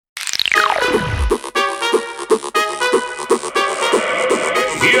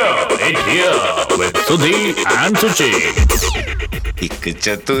It here with Sudhi and Suchi. एक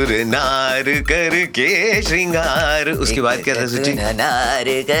चतुर नार करके श्रृंगार. उसके बाद क्या था सुची? नार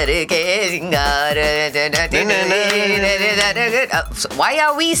करके श्रृंगार. Why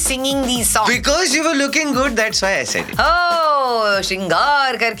are we singing these songs? Because you were looking good, that's why I said it. Oh,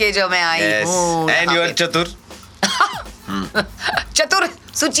 श्रृंगार करके जो मैं आई हूँ. And you are चतुर. चतुर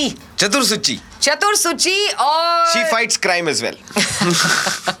सुची. चतुर सुची. चतुर सुची और She fights crime as well.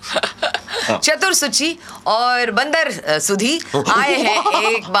 चतुर सुची और बंदर सुधी आए हैं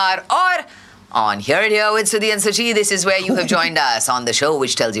एक बार और on Here with Sudhi and Suchi. This is where you have joined us on the show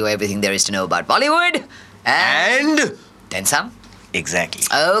which tells you everything there is to know about Bollywood And then some. Exactly.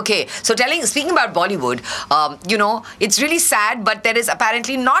 Okay, so speaking about Bollywood, it's really sad, but there is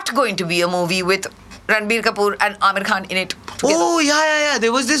apparently not going to be a movie with Ranbir Kapoor and Amir Khan in it together. Oh, yeah.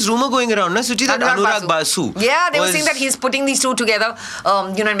 There was this rumor going around, na, Suchi, that Anurag Basu. Yeah, they were saying that he's putting these two together,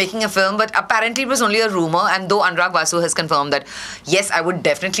 and making a film. But apparently it was only a rumor. And though Anurag Basu has confirmed that, yes, I would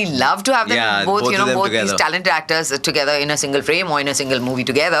definitely love to have them both these talented actors together in a single frame or in a single movie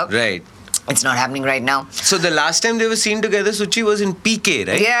together. Right. It's not happening right now. So the last time they were seen together, Suchi, was in PK,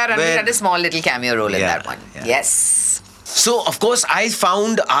 right? Yeah, Ranbir had a small little cameo role in that one. Yeah. Yes. So, of course, I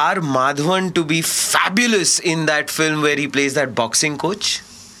found R. Madhavan to be fabulous in that film where he plays that boxing coach.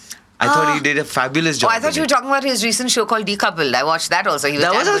 I thought he did a fabulous job. Oh, I thought you were talking about his recent show called Decoupled. I watched that also.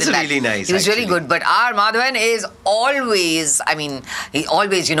 That was also really nice. He was really good. But R. Madhavan is always, he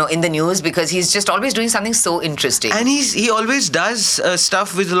always, in the news because he's just always doing something so interesting. And he always does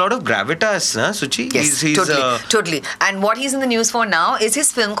stuff with a lot of gravitas, na, Suchi? Yes, totally. And what he's in the news for now is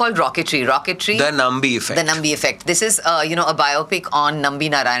his film called Rocketry. The Nambi Effect. The Nambi Effect. This is, a biopic on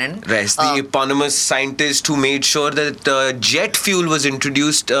Nambi Narayanan. Yes, the eponymous scientist who made sure that jet fuel was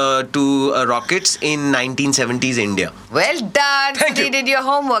introduced to rockets in 1970s India. Well done. Thank you. You did your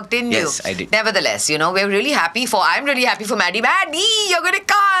homework, didn't you? Yes, I did. Nevertheless, I'm really happy for Maddie. Maddie, you're going to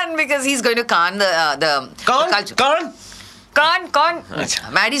Cannes because he's going to Cannes. Cannes.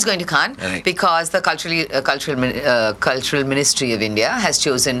 Maddie's going to Cannes because the cultural ministry of India has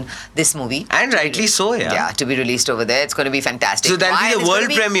chosen this movie. And rightly so, yeah. Yeah, to be released over there. It's going to be fantastic. So that'll be the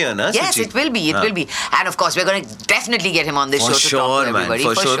world premiere, na? Yes, Suchi? it will be. And of course, we're going to definitely get him on this show to talk to everybody.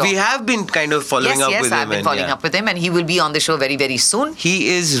 For sure. We have been kind of following up with him. Yes, I've been following up with him and he will be on the show very, very soon. He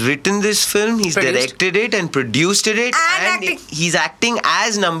has written this film, he's directed it and produced it. And he's acting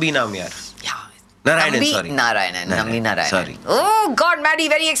as Nambi Namyar. Nambi Narayanan. Sorry. Oh God, Maddie,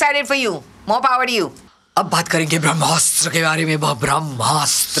 very excited for you. More power to you. अब बात करेंगे ब्रह्मास्त्र के बारे में.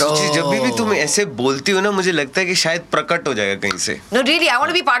 ब्रह्मास्त्र जब भी तुम ऐसे बोलती हो ना मुझे लगता है कि शायद प्रकट हो जाएगा कहीं से. No, really, I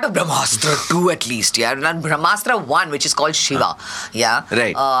want to be part of Brahmastra 2 at least. Yeah, and Brahmastra 1, which is called Shiva. Yeah,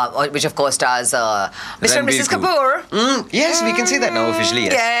 right. Which of course stars Mr. and Mrs. Kapoor. Yes, we can say that now officially.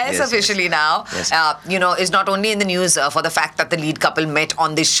 Yes, officially now. Yes. Is not only in the news for the fact that the lead couple met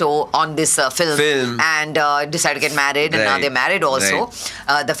on this show, on this film, and decided to get married, and now they're married also.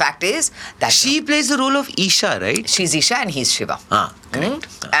 Right. The fact is that she plays the role of Isha, right? She's Isha and he's Shiva. Correct.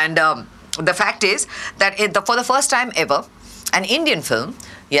 And the fact is that for the first time ever, an Indian film,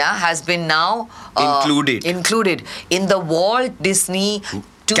 has been now included in the Walt Disney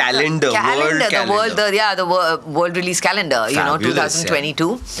calendar. The world release calendar. Fabulous,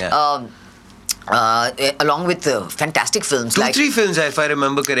 2022. Yeah. Along with fantastic films. 3 films, if I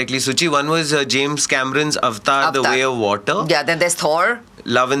remember correctly, Suchi. One was James Cameron's Avatar, The Way of Water. Yeah, then there's Thor.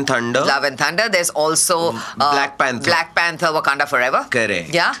 Love and Thunder. There's also Black Panther, Wakanda Forever.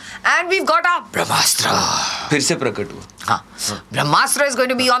 Correct. Yeah. And we've got our ब्रह्मास्त्र फिर से प्रकट हुआ. Brahmastra is going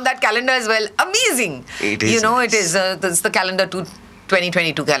to be on that calendar as well. Amazing. It is. It is. It's the calendar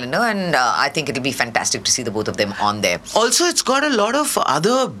 2022 calendar, and I think it'll be fantastic to see the both of them on there. Also, it's got a lot of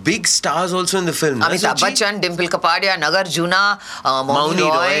other big stars also in the film. Amitabh Bachchan, Dimple Kapadia, Nagarjuna, Mauni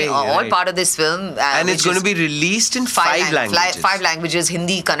Roy, all part of this film. And it's going to be released in 5 languages. 5 languages: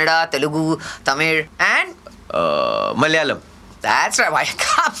 Hindi, Kannada, Telugu, Tamil, and Malayalam. That's right.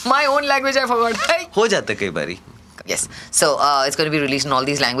 My own language, I forgot. हो जाता कई बारी. Yes. So it's going to be released in all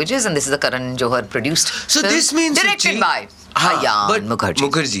these languages, and this is a Karan Johar produced film. This means directed by Ayan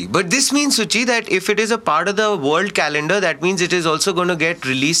Mukherjee. But this means, Suchi, that if it is a part of the world calendar, that means it is also going to get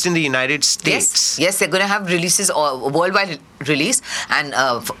released in the United States. Yes, they're going to have releases, worldwide release, and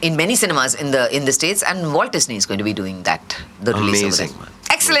in many cinemas in the States, and Walt Disney is going to be doing that. The release over there.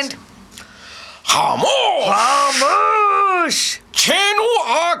 Excellent. खामोश छेनू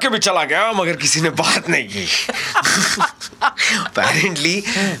आके भी चला गया मगर किसी ने बात नहीं की. Apparently,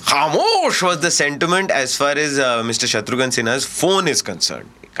 खामोश was the sentiment as far as Mr. Shatrughan Sinha's phone is concerned.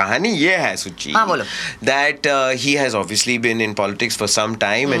 Kahani ye hai, Suchi. Bolo. That he has obviously been in politics for some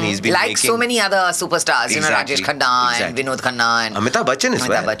time and he's been like making... so many other superstars, Exactly. Rajesh Khanna and Exactly. Vinod Khanna and Amitabh Bachchan as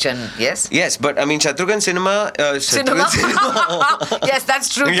well. Amitabh Bachchan, yes. Yes, but I mean Shatrughan Cinema... Cinema. Yes,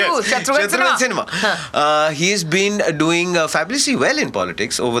 that's true too. Yes. Shatrughan Cinema. He's been doing fabulously well in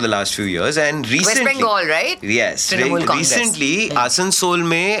politics over the last few years and recently... West Bengal, right? Yes. Trinamool Congress. Recently, Asansol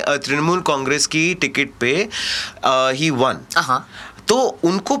में Trinamool Congress की ticket पे he won. तो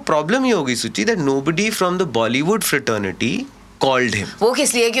उनको problem ये होगी सुची that nobody from the Bollywood fraternity called him. वो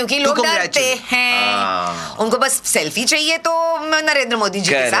किस लिए? क्योंकि लोग डरते हैं. उनको बस सेल्फी चाहिए तो नरेंद्र मोदी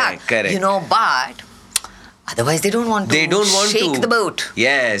जी के साथ. Correct. You know, but otherwise they don't want to shake the boat.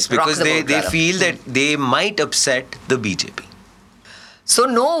 Yes, because they boat, feel that they might upset the BJP. So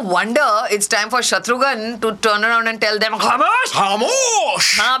no wonder it's time for Shatrughan to turn around and tell them, खामोश!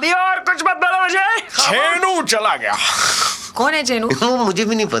 खामोश! हाँ भी और कुछ मत बोलो मुझे. चेनू चला गया. कौन है चेनू? वो मुझे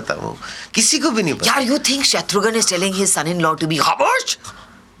भी नहीं पता वो. किसी को भी नहीं पता. यार, you think Shatrughan is telling his son-in-law to be खामोश?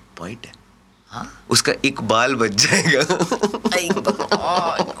 Point है. हाँ? उसका एक बाल बच जाएगा.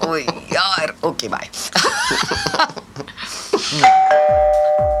 ओए यार, ओके बाय.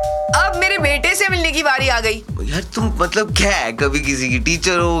 अब मेरे बेटे से मिलने की बारी आ गई. यार तुम मतलब क्या है, कभी किसी की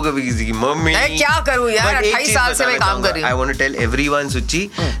टीचर हो, कभी किसी की मम्मी. मैं क्या करूं यार, 28 साल से मैं काम कर रही हूं. I want to tell everyone, Suchi,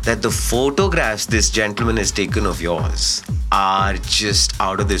 that the photographs this gentleman has taken of yours are just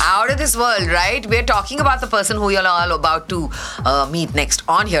out of this world, right? We're talking about the person who you're all about to meet next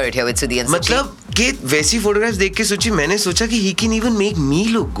on Hear It Here with Sudhi and Suchi. मतलब कि वैसी photographs देख के सोची, मैंने सोचा कि he can even make me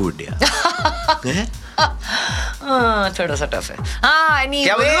look good यार. थोड़ा सा टफ है.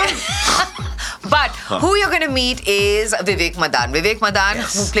 Anyway. But who you're going to meet is Vivek Madan. Vivek Madan,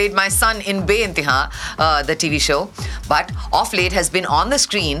 who played my son in Be-Intiha, the TV show, but of late has been on the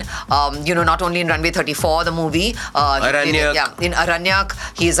screen, not only in Runway 34, the movie. Aranyak. In Aranyak.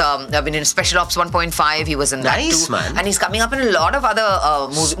 He's been in Special Ops 1.5. He was in that too. Man. And he's coming up in a lot of other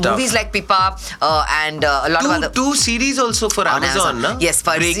movies like Pippa and a lot of other... Two series also for Amazon, na? Yes,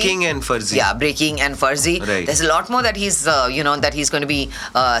 Farzi. Breaking and Farzi. Yeah, Breaking and Farzi. Right. There's a lot more that he's, that he's going to be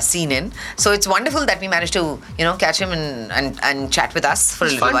seen in. So it's wonderful that we managed to, catch him and chat with us for a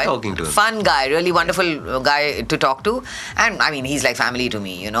little while. Fun talking to him. Fun guy, really wonderful guy to talk to. And I mean, he's like family to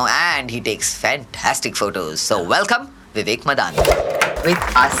me, and he takes fantastic photos. So welcome, Vivek Madan. With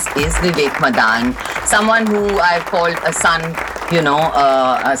us is Vivek Madan, someone who I've called a son,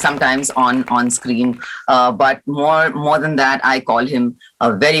 sometimes on screen. But more than that, I call him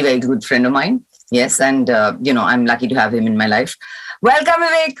a very, very good friend of mine. Yes, and, I'm lucky to have him in my life. Welcome,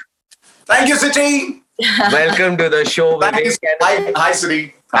 Vivek. Thank you, Suchi. Welcome to the show, Vivek. Hi,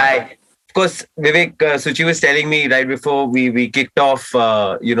 Sudhi. Hi. Of course, Vivek, Suchi was telling me right before we kicked off,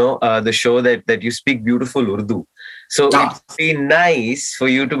 the show that you speak beautiful Urdu. So it'd be nice for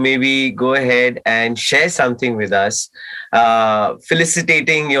you to maybe go ahead and share something with us,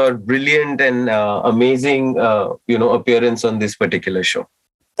 felicitating your brilliant and amazing, appearance on this particular show.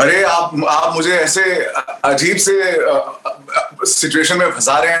 अरे आप मुझे ऐसे अजीब से situation में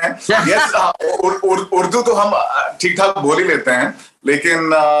फंसा रहे हैं. Yes, उर्दू तो हम ठीक ठाक बोल ही लेते हैं, लेकिन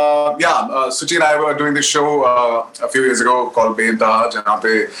Suchi and I were doing this show a few years ago called Be-Intiha, जहाँ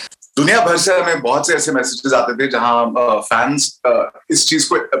पे दुनिया भर से हमें बहुत से ऐसे मैसेजेस आते थे जहाँ फैंस इस चीज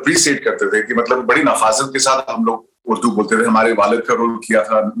को अप्रिशिएट करते थे कि मतलब बड़ी नफाजत के साथ हम लोग उर्दू बोलते थे. हमारे वालिद का रोल किया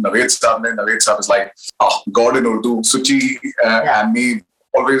था नवेद साहब ने. नवेद साहब is like God in Urdu. Suchi and me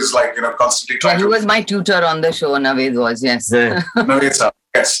always constantly trying he was my tutor on the show. Naved was, yes. Naved sir,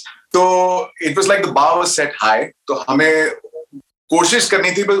 yes. So it was like the bar was set high. तो हमें कोशिश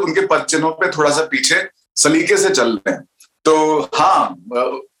करनी थी बस उनके पदचिन्हों पे थोड़ा सा पीछे सलीके से चल रहे हैं. तो हाँ,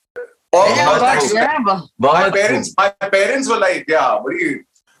 my parents were like, बड़ी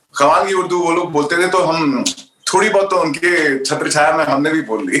कमाल की उर्दू वो लोग बोलते थे, तो हम थोड़ी बहुत तो उनके छत्र छाया में हमने भी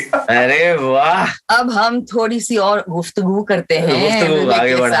बोल ली. अरे वाह. अब हम थोड़ी सी और गुफ्तगू करते हैं.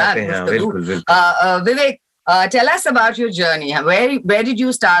 आगे बढ़ाते हैं. बिल्कुल. Vivek, tell us about your journey. Where did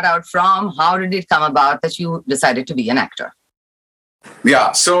you start out from? How did it come about that you decided to be an actor?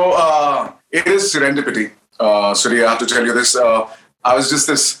 Yeah, so it is serendipity. Sudhi, I have to tell you this. I was just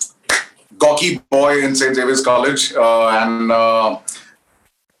this gawky boy in St. Xavier's College, and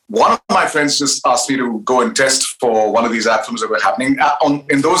one of my friends just asked me to go and test for one of these ad films that were happening.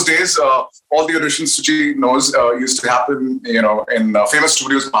 In those days, all the auditions Suchi knows used to happen, in famous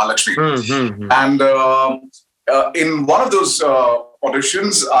studios in Mahalakshmi. Mm-hmm. And in one of those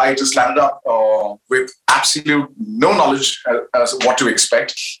auditions, I just landed up with absolute no knowledge as what to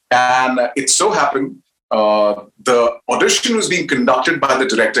expect. And it so happened the audition was being conducted by the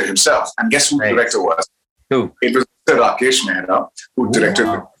director himself. And guess who the director was? Who? It was Rakesh Mehra who directed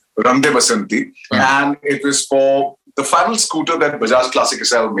Rang De Basanti, and it was for the final scooter that Bajaj Classic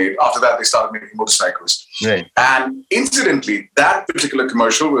SL made. After that, they started making motorcycles. Right. And incidentally, that particular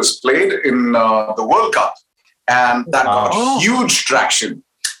commercial was played in the World Cup, and that got huge traction.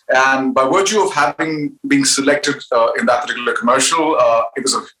 And by virtue of being selected in that particular commercial, it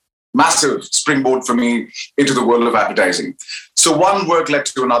was a massive springboard for me into the world of advertising. So one work led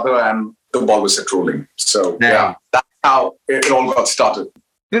to another, and the ball was set rolling. So yeah, that's how it all got started.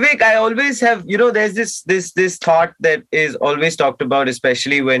 Vivek, I always have, there's this thought that is always talked about,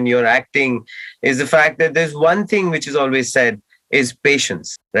 especially when you're acting, is the fact that there's one thing which is always said is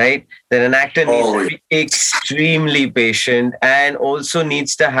patience, right? That an actor needs to be extremely patient and also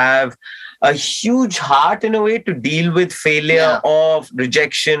needs to have a huge heart in a way to deal with failure or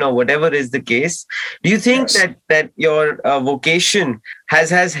rejection or whatever is the case. Do you think that your vocation has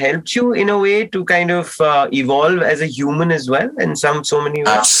helped you in a way to kind of evolve as a human as well in so many ways?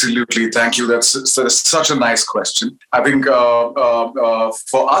 Absolutely. Thank you. That's such a nice question. I think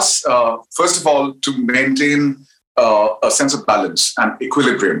for us, first of all, to maintain a sense of balance and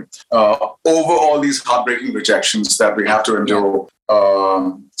equilibrium over all these heartbreaking rejections that we have to endure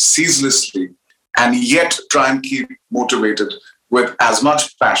ceaselessly, and yet try and keep motivated with as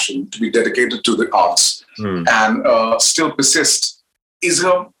much passion to be dedicated to the arts and still persist is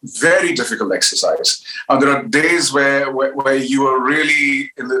a very difficult exercise. And there are days where you are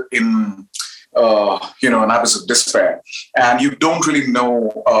really in an abyss of despair, and you don't really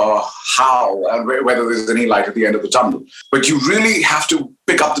know how and whether there's any light at the end of the tunnel. But you really have to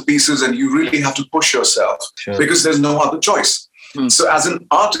pick up the pieces, and you really have to push yourself because there's no other choice. So as an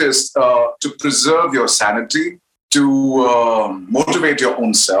artist, to preserve your sanity, to motivate your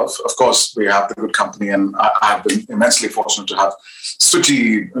own self, of course, we have the good company, and I've been immensely fortunate to have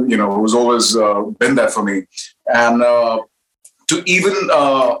Suchi, who's always been there for me. And to even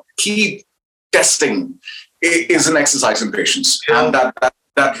keep testing is an exercise in patience. And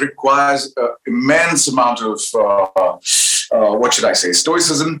that requires an immense amount of,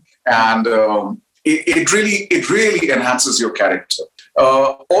 stoicism. And it really enhances your character.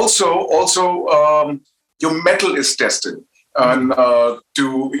 Also, your mettle is tested, and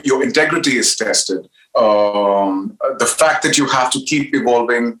your integrity is tested. The fact that you have to keep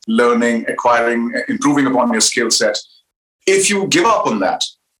evolving, learning, acquiring, improving upon your skill set. If you give up on that,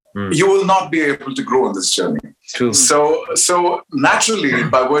 you will not be able to grow in this journey. True. So naturally,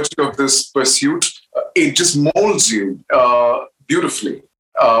 by virtue of this pursuit, it just molds you beautifully.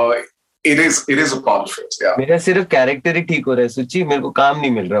 It is a part of it. Yeah. मेरा सिर्फ character ही ठीक हो रहा है सुची, मेरे को काम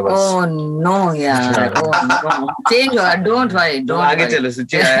नहीं मिल रहा बस. Oh no, yeah. No. Change your. Don't worry. आगे चलो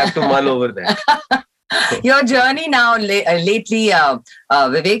सुची. I have to mull over that. Your journey now, lately,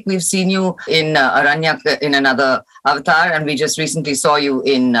 Vivek, we've seen you in Aranyak in another avatar, and we just recently saw you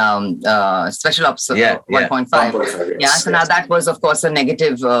in Special Ops 1.5. So now that was, of course, a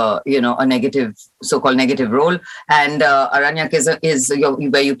negative, so-called negative role, and Aranyak is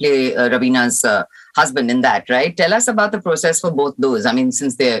where you play Ravina's husband in that, right? Tell us about the process for both those. I mean,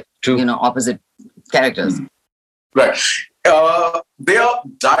 since they're opposite characters. Right. They are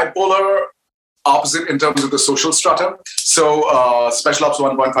dipolar opposite in terms of the social strata. So Special Ops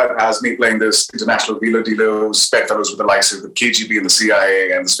 1.5 has me playing this international wheeler dealer who's bedfellows with the likes of the KGB and the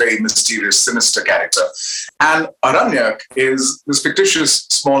CIA and this very mysterious, sinister character. And Aranyak is this fictitious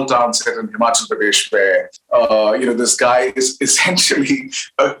small town set in Himachal Pradesh where, this guy is essentially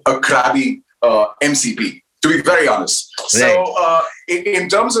a crabby MCP, to be very honest. Right. So in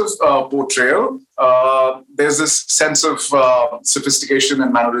terms of portrayal, there's this sense of sophistication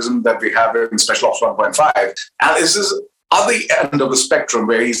and mannerism that we have in Special Ops 1.5. And this is other end of the spectrum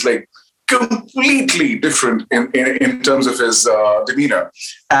where he's like completely different in terms of his demeanor.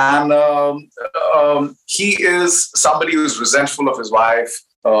 And he is somebody who's resentful of his wife,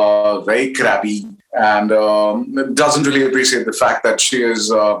 very crabby, and doesn't really appreciate the fact that she is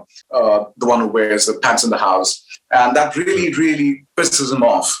the one who wears the pants in the house. And that really, really pisses him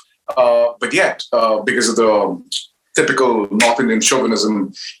off. But yet, because of the typical North Indian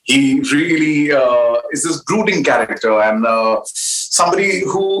chauvinism, he really is this brooding character and somebody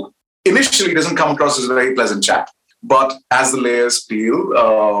who initially doesn't come across as a very pleasant chap. But as the layers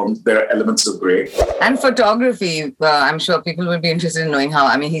peel, there are elements of grey. And photography, I'm sure people will be interested in knowing how.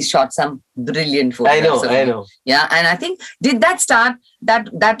 I mean, he's shot some brilliant photographs. I know. Yeah, and I think, did that start,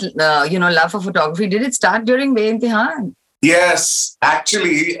 that love for photography, did it start during Be-Imtihan? Yes,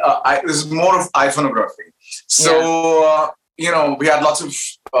 actually, this is more of iPhoneography. So, we had lots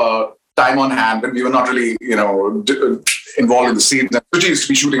of time on hand when we were not really, involved in the scenes. And Suchi used to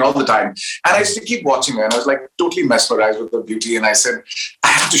be shooting all the time. And I used to keep watching her, and I was like totally mesmerized with her beauty. And I said, I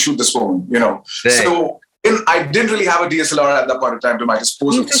have to shoot this woman, Right. So I didn't really have a DSLR at that point of time to my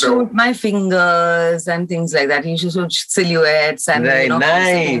disposal. You used to shoot my fingers and things like that. You used to shoot silhouettes and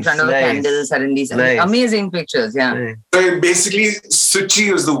sitting in front of a candle suddenly. Nice. Amazing pictures, yeah. Nice. So basically,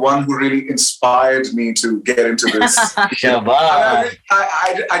 Suchi was the one who really inspired me to get into this. I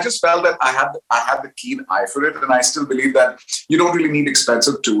just felt that I had the keen eye for it, and I still believe that you don't really need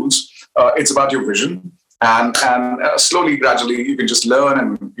expensive tools. It's about your vision. And slowly, gradually, you can just learn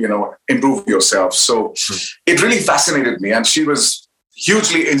and, improve yourself. So it really fascinated me. And she was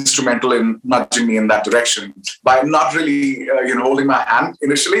hugely instrumental in nudging me in that direction by not really, holding my hand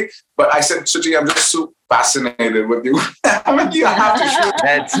initially. But I said, Suchi, I'm just so fascinated with you. You have to shoot.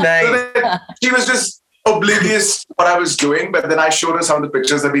 That's nice. So she was just oblivious to what I was doing. But then I showed her some of the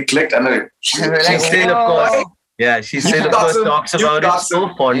pictures that we clicked. And then she still, of course, talks about it so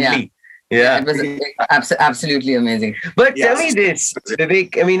fondly. Yeah. Yeah, it was absolutely amazing. But tell me this,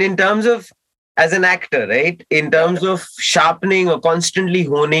 Vivek, in terms of, as an actor, right, in terms of sharpening or constantly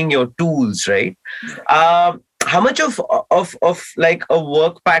honing your tools, right, how much of like a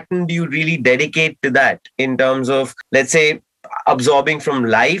work pattern do you really dedicate to that in terms of, let's say, absorbing from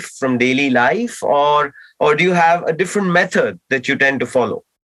daily life, or do you have a different method that you tend to follow?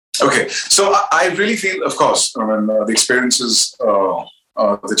 Okay, so I really feel, of course, the experiences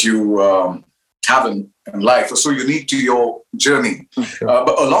that you have in life are so unique to your journey. Sure.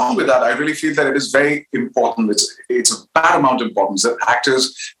 But along with that, I really feel that it is very important. It's of paramount importance that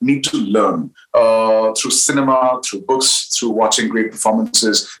actors need to learn through cinema, through books, through watching great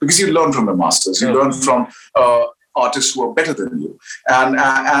performances, because you learn from the masters. You learn from artists who are better than you.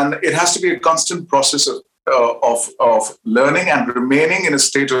 And it has to be a constant process of learning and remaining in a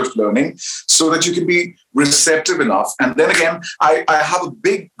state of learning so that you can be receptive enough. And then again, I have a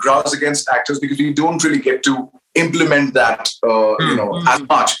big grouse against actors because we don't really get to implement that, as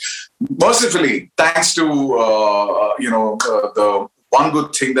much. Mercifully, thanks to, the one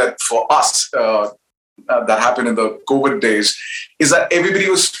good thing that for us, that happened in the COVID days is that everybody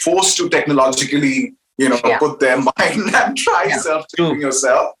was forced to technologically put their mind and try self-tuning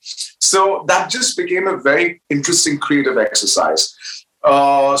yourself. So that just became a very interesting creative exercise.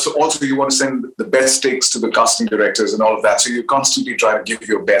 So also you want to send the best takes to the casting directors and all of that. So you constantly try to give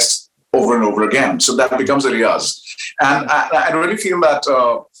your best over and over again. So that becomes a riyaz. And I really feel that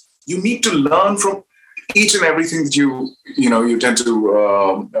you need to learn from each and everything that you tend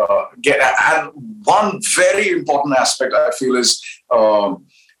to get. And one very important aspect I feel is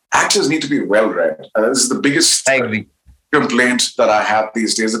actors need to be well-read. This is the biggest complaint that I have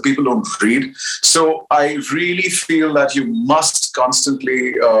these days, that people don't read. So I really feel that you must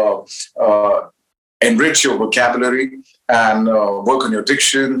constantly enrich your vocabulary and work on your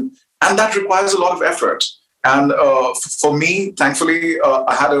diction. And that requires a lot of effort. And for me, thankfully,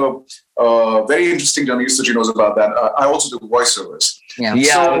 I had a very interesting journey. Suchi knows about that. I also do voiceovers.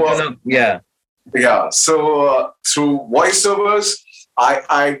 So through voiceovers,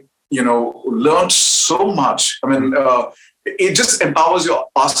 I learned so much. It just empowers your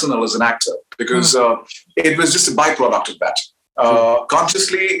arsenal as an actor because it was just a byproduct of that.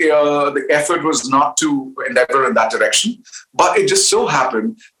 Consciously, the effort was not to endeavor in that direction, but it just so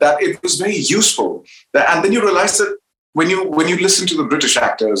happened that it was very useful. And then you realize that when you listen to the British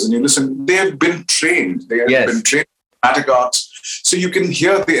actors and you listen, they have been trained. They have been trained in dramatic arts. So you can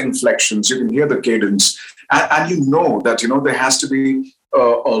hear the inflections, you can hear the cadence, and you know that, there has to be a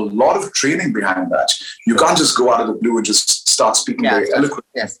lot of training behind that. You can't just go out of the blue and just start speaking very eloquently.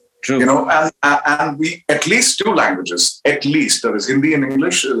 Yes. True. And we at least 2 languages, at least, there is Hindi and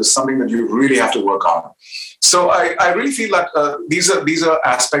English, is something that you really have to work on. So I really feel that these are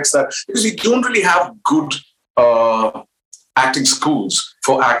aspects that, because we don't really have good acting schools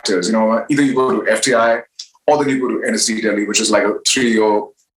for actors. Either you go to FTI or then you go to NSD Delhi, which is like a 3-year,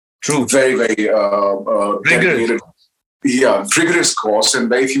 very, very dedicated, rigorous course, and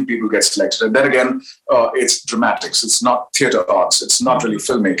very few people get selected. And then again, it's dramatics. It's not theatre arts. It's not really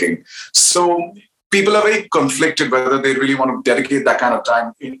filmmaking. So people are very conflicted whether they really want to dedicate that kind of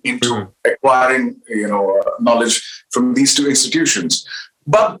time into acquiring, knowledge from these 2 institutions.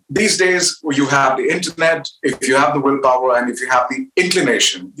 But these days, you have the internet. If you have the willpower and if you have the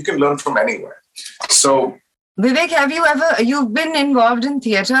inclination, you can learn from anywhere. So, Vivek, you've been involved in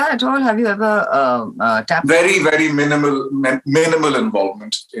theatre at all? Have you ever tapped? Very, very minimal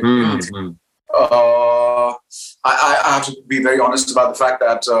involvement. I have to be very honest about the fact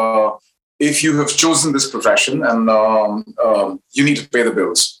that if you have chosen this profession and you need to pay the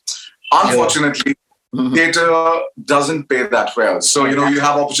bills, unfortunately, theatre doesn't pay that well. So, you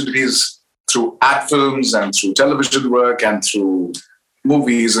have opportunities through ad films and through television work and through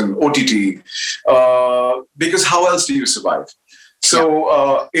movies and OTT, because how else do you survive?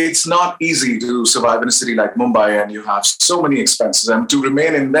 So it's not easy to survive in a city like Mumbai, and you have so many expenses. And to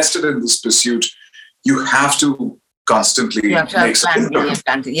remain invested in this pursuit, you have to constantly make some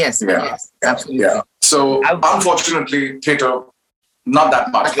income. Yes, absolutely. Yeah. So unfortunately, theatre, not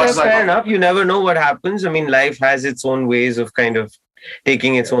that much. Fair enough. You never know what happens. I mean, life has its own ways of kind of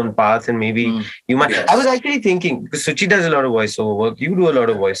taking its own path, and maybe you might. Yes. I was actually thinking, because Suchi does a lot of voiceover work, you do a lot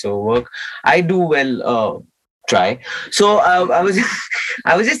of voiceover work. I do try. So I was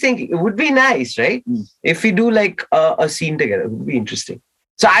just thinking, it would be nice, right? If we do like a scene together, it would be interesting.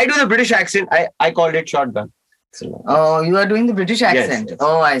 So I do the British accent. I called it shotgun. So, you are doing the British accent. Yes.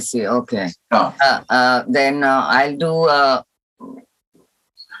 Oh, I see. Okay. Then I'll do.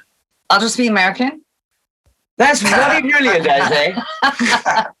 I'll just be American. That's very brilliant, I say.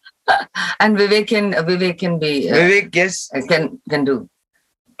 And Vivek can be. Vivek, yes, can do.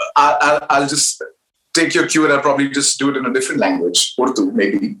 I'll just take your cue, and I'll probably just do it in a different language, Urdu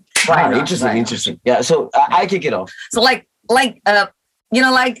maybe. Right. Interesting. Yeah. So I kick it off. So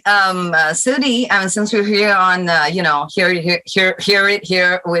Sudhi, I mean, since we're here on, hear it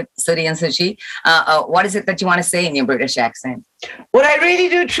here with Sudhi and Suchi, what is it that you want to say in your British accent? What I really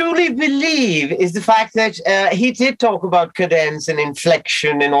do truly believe is the fact that he did talk about cadence and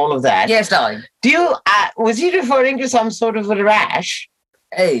inflection and all of that. Yes, darling. Was he referring to some sort of a rash?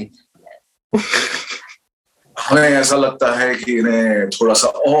 Hey. हमें ऐसा लगता है कि इन्हें थोड़ा सा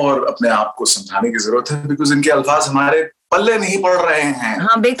और अपने आप को समझाने की जरूरत है, बिकॉज़ इनके अल्फाज हमारे पल्ले नहीं पड़ रहे हैं.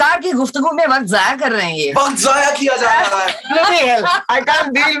 हाँ, बेकार की गुफ्तगू में वक्त जाया कर रहे हैं ये. वक्त जाया किया जा रहा है. Bloody hell! I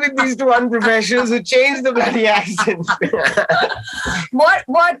can't deal with these two unprofessionals who change the bloody accent. What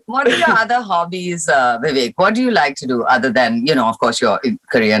are your other hobbies, Vivek? What do you like to do other than, of course, your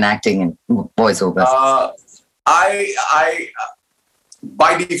career in acting and voiceovers? I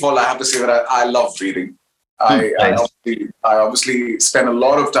by default, I have to say that I love reading. I obviously spend a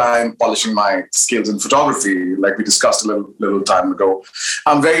lot of time polishing my skills in photography, like we discussed a little time ago.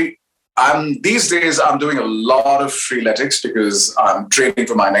 These days I'm doing a lot of freeletics because I'm training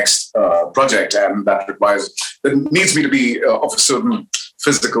for my next project, and that needs me to be of a certain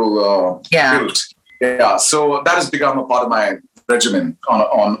physical build. Yeah, so that has become a part of my regimen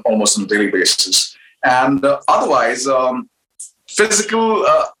on almost on a daily basis. And otherwise, physical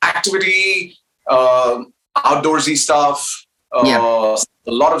activity, outdoorsy stuff, a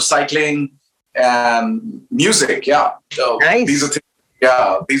lot of cycling and music. Yeah, nice. These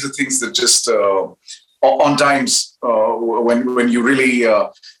are things that just on times when you really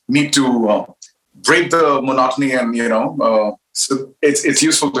need to break the monotony, and so it's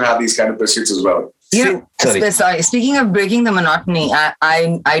useful to have these kind of pursuits as well. Sorry. Speaking of breaking the monotony,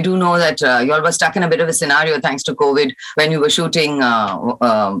 I do know that you all were stuck in a bit of a scenario thanks to COVID when you were shooting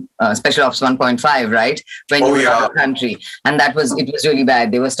Special Ops 1.5, right? When you were out of the country, and it was really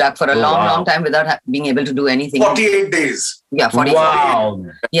bad. They were stuck for a long time without being able to do anything. 48 days. Yeah, 48 wow.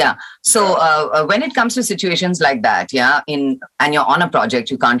 days. Yeah. So when it comes to situations like that, and you're on a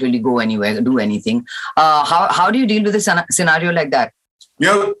project, you can't really go anywhere, do anything. How do you deal with a scenario like that?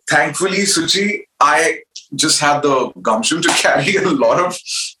 Thankfully, Suchi, I just had the gumption to carry a lot of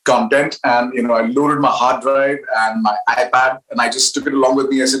content, and I loaded my hard drive and my iPad, and I just took it along with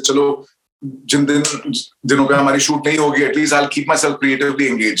me. I said, "Chalo, jin dinon pe hamari shoot nahi hogi, at least I'll keep myself creatively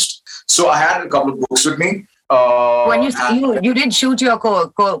engaged." So I had a couple of books with me. When you did shoot your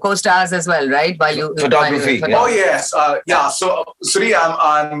co-stars as well, right? Photography. Oh yes, So Sudhi,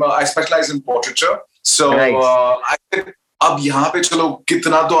 I specialize in portraiture. So I said, अब यहाँ पे चलो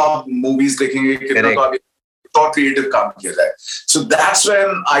कितना तो आप movies देखेंगे, कितना तो आप और creative काम किया जाए. So that's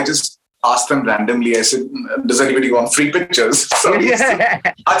when I just asked them randomly. I said, "Does anybody want free pictures?" So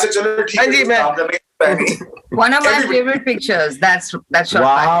अच्छा चलो ठीक है, काम करने के. One of my favorite pictures. That's shot.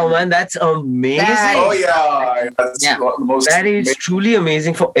 Wow, man, that's amazing. Oh yeah, that is truly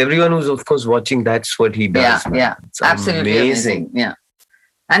amazing for everyone who's of course watching. That's what he does. Yeah, it's absolutely amazing. Yeah.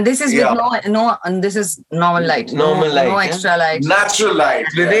 And this is with and this is normal light. No extra light. Natural light.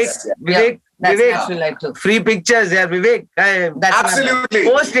 Vivek, that's natural light too. Free pictures, Vivek. Absolutely.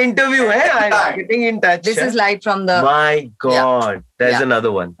 Post interview, I'm getting in touch. This is light from the. My God, there's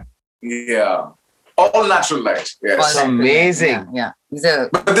another one. Yeah, all natural light. Yes, amazing. Yeah.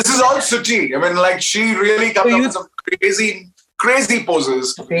 But this is all Suchi. I mean, like she really comes up with some crazy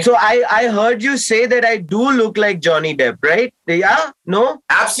poses. So I heard you say that I do look like Johnny Depp, right? Yeah? No?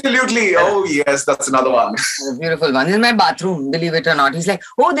 Absolutely. Oh, yes, that's another one. A beautiful one. This is my bathroom, believe it or not. He's like,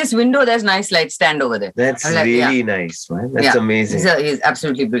 oh, this window, there's nice light stand over there. That's I'm like, really nice, man. That's amazing. He's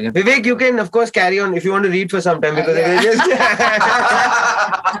absolutely brilliant. Vivek, you can, of course, carry on if you want to read for some time because it is just...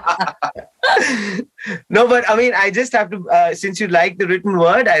 No, but I mean, I just have to, since you like the written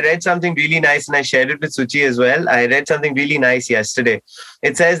word, I read something really nice and I shared it with Suchi as well. I read something really nice yesterday.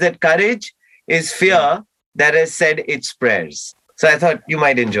 It says that courage is fear that has said its prayers. So I thought you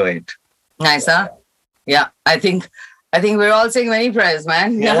might enjoy it. Nice, huh? Yeah, I think we're all saying many prayers,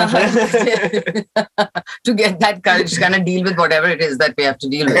 man. Yeah. To get that courage to kind of deal with whatever it is that we have to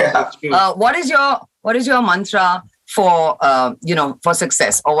deal with. Yeah. What is your mantra for for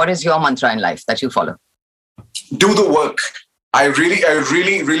success, or what is your mantra in life that you follow? Do the work. I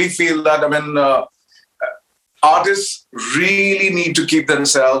really feel that. I mean, artists really need to keep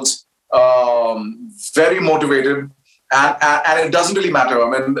themselves very motivated, and it doesn't really matter. I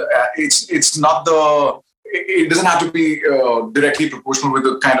mean, it's not it doesn't have to be directly proportional with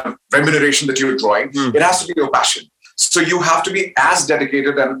the kind of remuneration that you're drawing. It has to be your passion. So you have to be as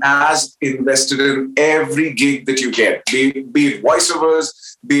dedicated and as invested in every gig that you get, be it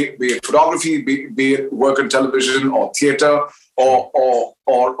voiceovers, be it photography, be it work on television or theater or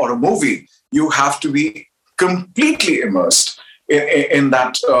a movie. You have to be completely immersed in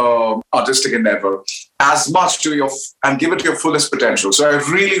that artistic endeavor as much and give it your fullest potential. So I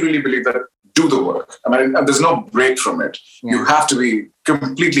really believe that do the work. I mean, there's no break from it. Yeah. You have to be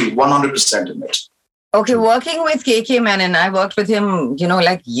completely 100% in it. Okay, working with KK Menon, I worked with him,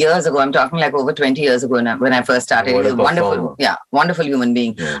 like years ago. I'm talking like over 20 years ago when I first started. He was wonderful human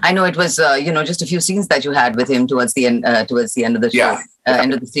being. Yeah. I know it was, just a few scenes that you had with him towards the end of the show,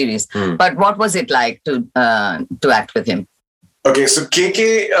 end of the series. But what was it like to act with him? Okay, so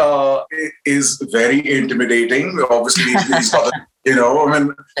KK is very intimidating. Obviously, he's got,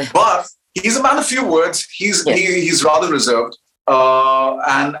 but he's a man of few words. He's rather reserved,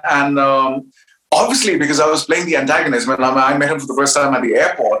 and obviously, because I was playing the antagonist when I met him for the first time at the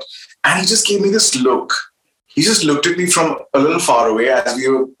airport, and he just gave me this look. He just looked at me from a little far away as we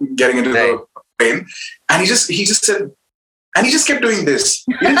were getting into the plane, and he just said, and he just kept doing this.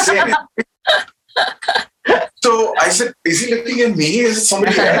 He didn't say anything. So I said, "Is he looking at me? Is it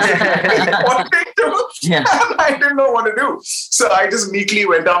somebody else?" And I didn't know what to do. So I just meekly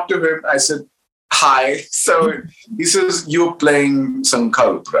went up to him. I said, "Hi." So he says, "You're playing some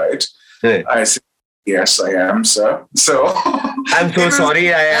cult, right?" I said, "Yes, I am, sir." So I'm so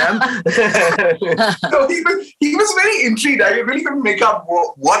sorry, I am. So he was very intrigued. I really couldn't make up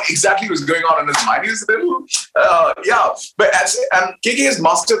what exactly was going on in his mind. He was a little, and KK has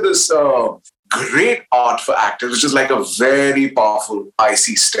mastered this great art for actors, which is like a very powerful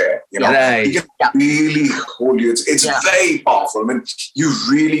icy stare. He can really hold you. It's very powerful. I mean, you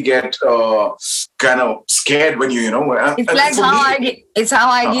really get kind of scared when you It's like how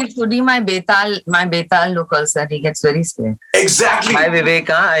I give Sudhi my betal look also. He gets very scared. Exactly. Hi Vivek,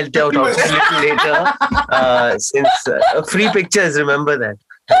 I'll talk a little later. Since free pictures, remember that.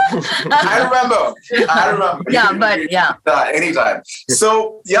 I remember. Anytime.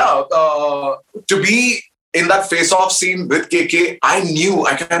 So to be in that face-off scene with KK,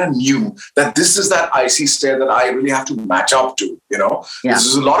 I kind of knew that this is that icy stare that I really have to match up to.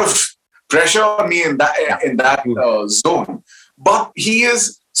 There's a lot of pressure on me in that zone. But he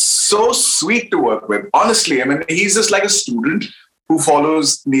is so sweet to work with. Honestly, I mean, he's just like a student who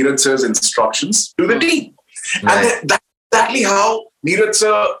follows Neeraj sir's instructions to the T. Right. And that's exactly how Neeraj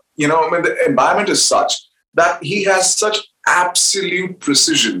sir, the environment is such that he has such absolute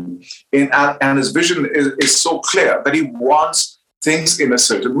precision and his vision is so clear that he wants things in a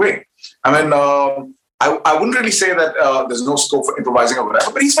certain way. I mean, I wouldn't really say that there's no scope for improvising or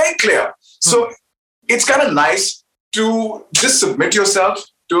whatever, but he's very clear. So it's kind of nice to just submit yourself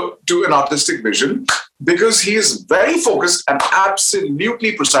to an artistic vision because he is very focused and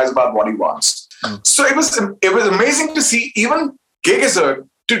absolutely precise about what he wants. So it was amazing to see even KK sir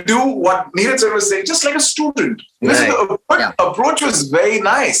to do what Neeraj sir was saying, just like a student. The approach was very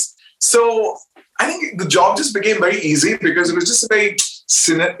nice. So I think the job just became very easy because it was just it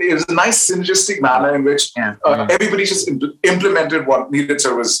was a nice synergistic manner in which everybody just implemented what Neeraj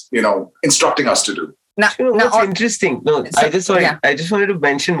sir was, instructing us to do. What's interesting? I just wanted to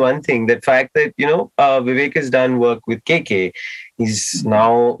mention one thing: the fact that Vivek has done work with KK. he's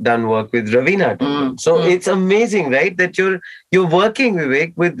now done work with Raveena. So it's amazing, right? That you're working,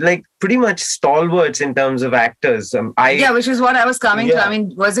 Vivek, with like pretty much stalwarts in terms of actors. Which is what I was coming to. I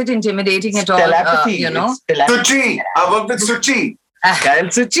mean, was it intimidating at all? Telepathy, Suchi. I worked with Suchi. Kyle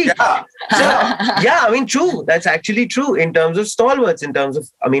Suchi. I mean, true. That's actually true in terms of stalwarts, in terms of,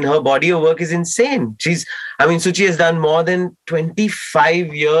 I mean, her body of work is insane. Suchi has done more than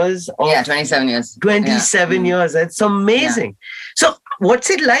 25 years. 27 years. 27 years. That's amazing. So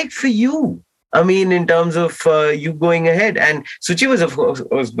what's it like for you? I mean, in terms of you going ahead, and Suchi was, of course,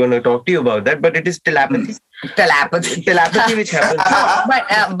 going to talk to you about that, but it is telepathy. Telepathy which happens.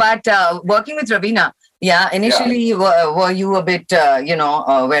 But working with Raveena, initially were you a bit,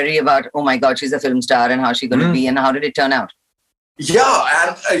 wary about, oh my God, she's a film star and how's she going to be, and how did it turn out? Yeah,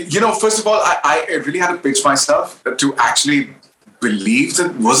 and first of all, I really had to pitch myself to actually believe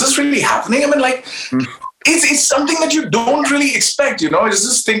that, was this really happening? I mean, like, it's something that you don't really expect, It's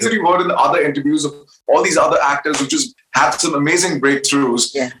just things that you heard in the other interviews of all these other actors who just have some amazing breakthroughs.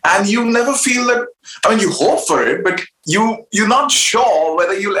 Yeah. And you never feel that, I mean, you hope for it, but you're not sure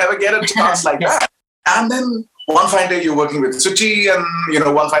whether you'll ever get a chance like that. And then one fine day you're working with Suchi, and,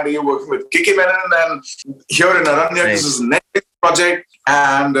 one fine day you're working with Kiki Menon, and here in Aranya, this is a Netflix project.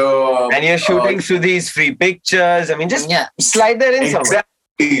 And you're shooting Sudhi's free pictures. I mean, just slide that in somewhere.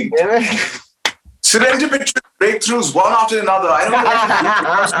 Exactly. Serendipitous breakthroughs, one after another. I don't know.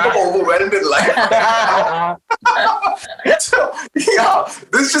 I'm so overwhelmed in life. So,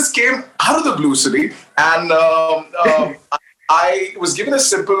 this just came out of the blue, Sudhi. And I was given a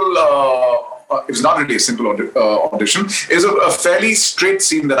simple, it was not really a simple audition. It was a fairly straight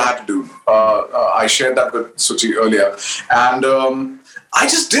scene that I had to do. I shared that with Suchi earlier. And I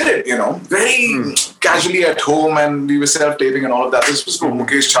just did it, very casually at home, and we were self-taping and all of that. This was from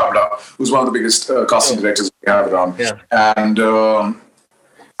Mukesh Chhabra, who's one of the biggest casting directors we have around. Yeah. And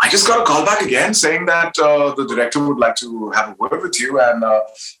I just got a call back again saying that the director would like to have a word with you. And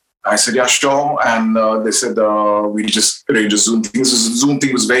I said, yeah, sure. And they said, we just arranged a Zoom thing. This Zoom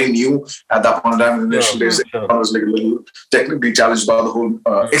thing was very new at that point in time. In the initial days, I was like a little technically challenged by the whole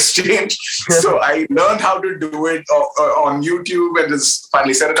exchange. So I learned how to do it on YouTube and just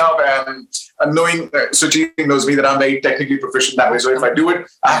finally set it up. And knowing Suchi knows me that I'm very technically proficient that way. So if I do it,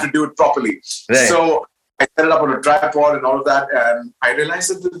 I have to do it properly. Right. So I set it up on a tripod and all of that. And I realized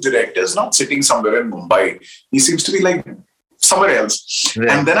that the director is not sitting somewhere in Mumbai. He seems to be like somewhere else.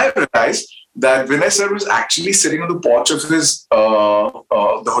 Yeah. And then I realized that Vinay sir was actually sitting on the porch of his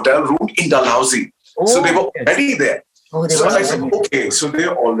the hotel room in Dalhousie. So they were already there. So I said, okay, so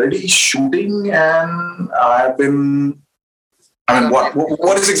they're already shooting, and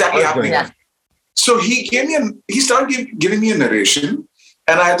what is exactly happening? Yeah. So he started giving me a narration,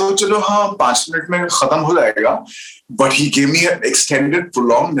 and I thought, chalo, 5 minutes mein khatam ho jayega. But he gave me an extended,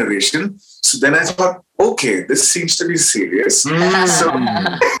 prolonged narration. So then I thought, okay, this seems to be serious. So in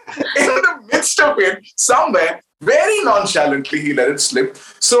the midst of it, somewhere, very nonchalantly, he let it slip.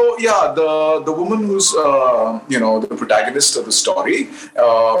 So yeah, the woman who's, the protagonist of the story,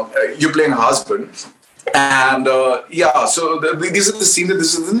 you're playing her husband. And so these are the scenes that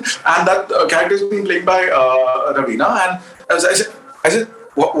this is in. And that character is being played by Raveena. And I said,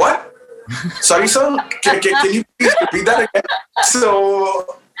 what? Sorry, sir, can you please repeat that again?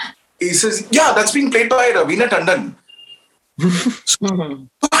 So he says, yeah, that's being played by Raveena Tandon.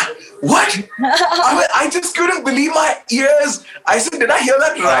 What? I just couldn't believe my ears. I said, did I hear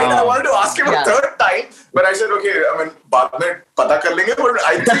that right? I wanted to ask him a third time, but I said, okay, baad mein pata kar lenge, but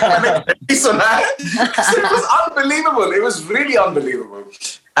I think I suna hai. So it was unbelievable. It was really unbelievable.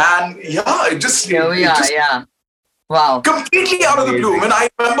 And it just... Wow. Completely out of the blue. I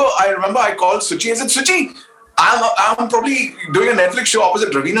remember I called Suchi. I said, Suchi, I'm probably doing a Netflix show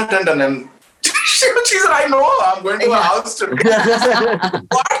opposite Raveena Tandon, and she said, I know, I'm going to her house today.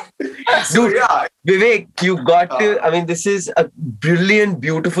 What? Dude, Vivek, you got to, this is a brilliant,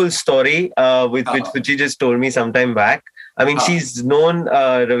 beautiful story which Suchi just told me some time back. She's known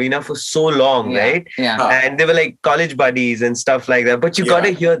Raveena for so long, right? Yeah. And they were like college buddies and stuff like that. But you got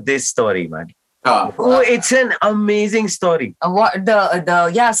to hear this story, man. It's an amazing story. So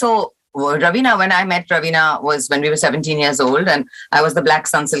Raveena, when I met Raveena was when we were 17 years old, and I was the black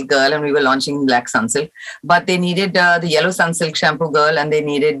Sunsilk girl, and we were launching black Sunsilk. But they needed the yellow Sunsilk shampoo girl, and they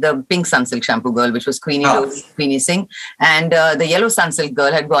needed the pink Sunsilk shampoo girl, which was Queenie Singh. And the yellow Sunsilk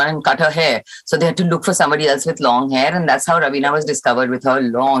girl had gone and cut her hair, so they had to look for somebody else with long hair, and that's how Raveena was discovered with her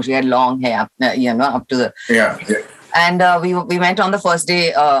she had long hair, up to the And we went on the first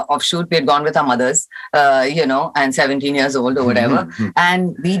day of shoot. We had gone with our mothers, and 17 years old or whatever.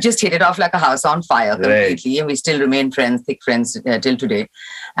 And we just hit it off like a house on fire completely. Right. And we still remain friends, thick friends till today.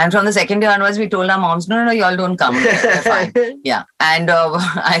 And from the second day onwards, we told our moms, no, y'all don't come. We're fine. Yeah. And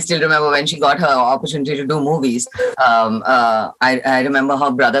I still remember when she got her opportunity to do movies. I remember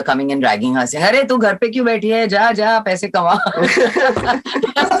her brother coming and dragging her, saying, "Arey, tu ghar pe kyun बैठी है? जा पैसे कमा."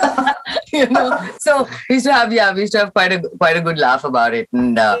 So we used to have quite a good laugh about it.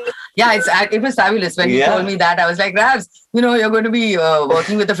 And it was fabulous when he told me that. I was like, Ravs, you're going to be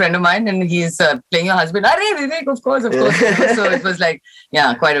working with a friend of mine and he's playing your husband. Arey, Vivek, of course. So it was like,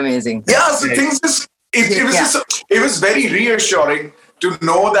 quite amazing. Yeah, so it was very reassuring to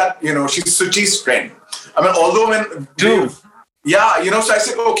know that, she's Suchi's friend. I mean, although when... so I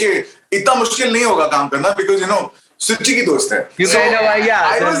said, okay, itna mushkil nahi hoga kaam karna because, Suchi ki dost hai. You kind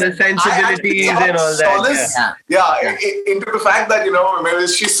of, the sensibilities and all that. Into the fact that,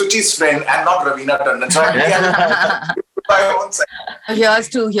 she's Suchi's friend and not Raveena Tandon. So my own side. Here's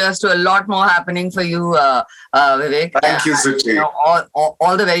to a lot more happening for you, Vivek. Thank you, Suchi.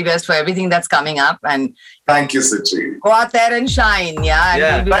 All the very best for everything that's coming up. And thank you, Suchi. Go out there and shine, and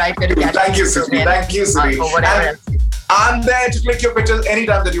we'll be right here to catch you. Thank you, Suchi. Thank you, Suchi. I'm there to click your pictures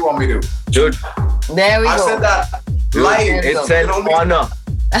anytime that you want me to. Good. There we go. I said that live. It's an honor.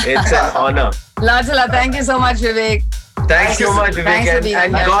 It's an honor. Lots a lot. Thank you so much, Vivek. Thanks so much, Vivek.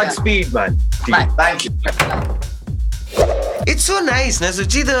 And Godspeed, man. Bye. Thank you. It's so nice, na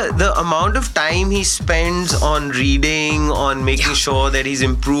Suchi, the amount of time he spends on reading, on making sure that he's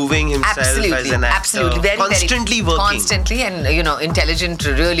improving himself as an actor. Absolutely. Very, constantly working. Constantly and, intelligent,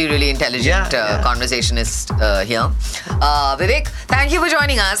 really intelligent conversationist here. Vivek, thank you for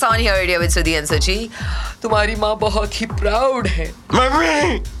joining us on Here Radio with Sudhi and Suchi. Tumhari maa bahut hi proud hai.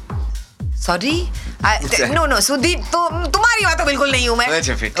 Mummy! Sorry? No, Sudhi, tumhari maa to bilkul nahi hu main.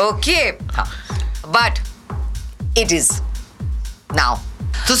 अच्छा फिर. Okay. But it is. Now.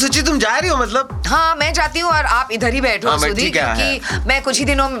 तो सुची तुम जा रही हो मतलब? हाँ, मैं जाती हूँ और आप इधर ही बैठो सुधी, क्योंकि मैं कुछ ही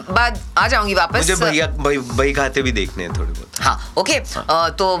दिनों बाद आ जाऊंगी वापस. मुझे भाई खाते भी देखने हैं थोड़े बहुत. हाँ, ओके.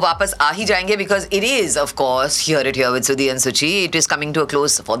 तो वापस आ ही जाएंगे because it is of course Here with Sudhi and Suchi. It is coming to a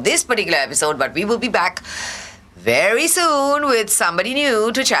close for this particular episode, but we will be back very soon with somebody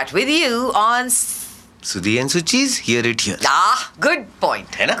new to chat with you on Sudhi and Suchi's Here. Ah, good point.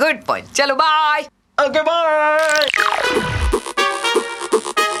 है ना? Good point. Chalo, bye. Okay, bye.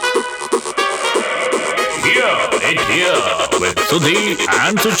 Here with Sudhi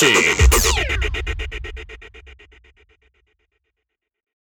and Suchi.